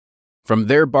From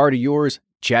their bar to yours,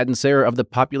 Chad and Sarah of the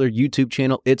popular YouTube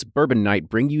channel It's Bourbon Night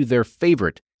bring you their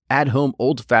favorite at-home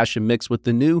old-fashioned mix with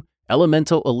the new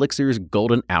Elemental Elixirs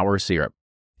Golden Hour Syrup.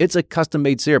 It's a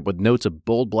custom-made syrup with notes of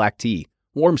bold black tea,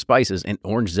 warm spices, and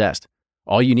orange zest.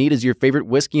 All you need is your favorite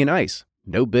whiskey and ice.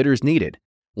 No bitters needed.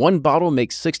 One bottle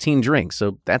makes 16 drinks,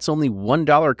 so that's only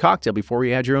 $1 a cocktail before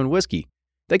you add your own whiskey.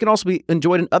 They can also be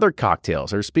enjoyed in other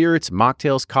cocktails or spirits,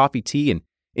 mocktails, coffee, tea, and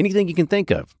anything you can think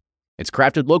of. It's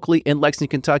crafted locally in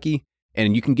Lexington, Kentucky,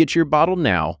 and you can get your bottle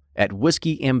now at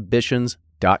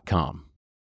whiskeyambitions.com.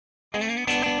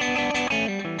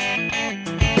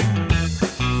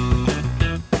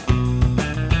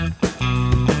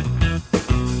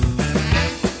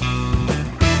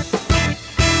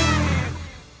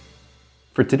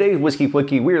 For today's Whiskey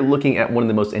Quickie, we are looking at one of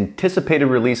the most anticipated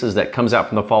releases that comes out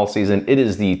from the fall season. It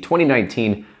is the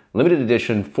 2019 limited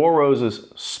edition Four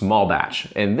Roses Small Batch.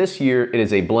 And this year, it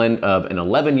is a blend of an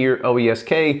 11-year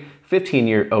OESK,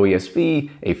 15-year OESV,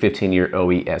 a 15-year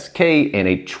OESK, and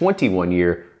a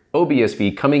 21-year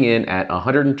OBSV coming in at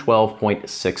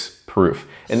 112.6 proof.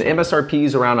 And the MSRP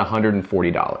is around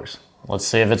 $140. Let's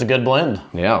see if it's a good blend.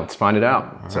 Yeah, let's find it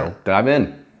out. So dive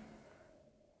in.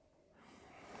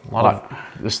 A lot of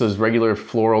just those regular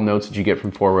floral notes that you get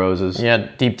from Four Roses. Yeah,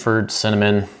 deep fruit,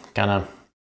 cinnamon, kind of.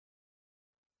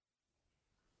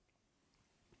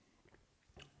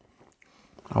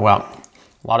 Oh wow,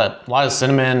 a lot of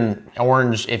cinnamon,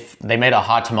 orange. If they made a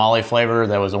hot tamale flavor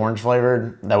that was orange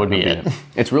flavored, that would be it.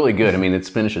 It's really good. I mean, its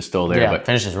finish is still there. Yeah, but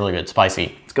finish is really good,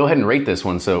 spicy. Let's go ahead and rate this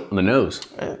one. So the nose.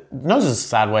 Nose is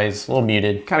sideways, a little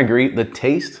muted. Kind of great. The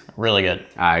taste. Really good.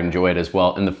 I enjoy it as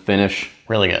well. And the finish.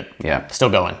 Really good. Yeah. Still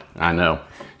going. I know.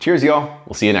 Cheers, y'all.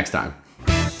 We'll see you next time.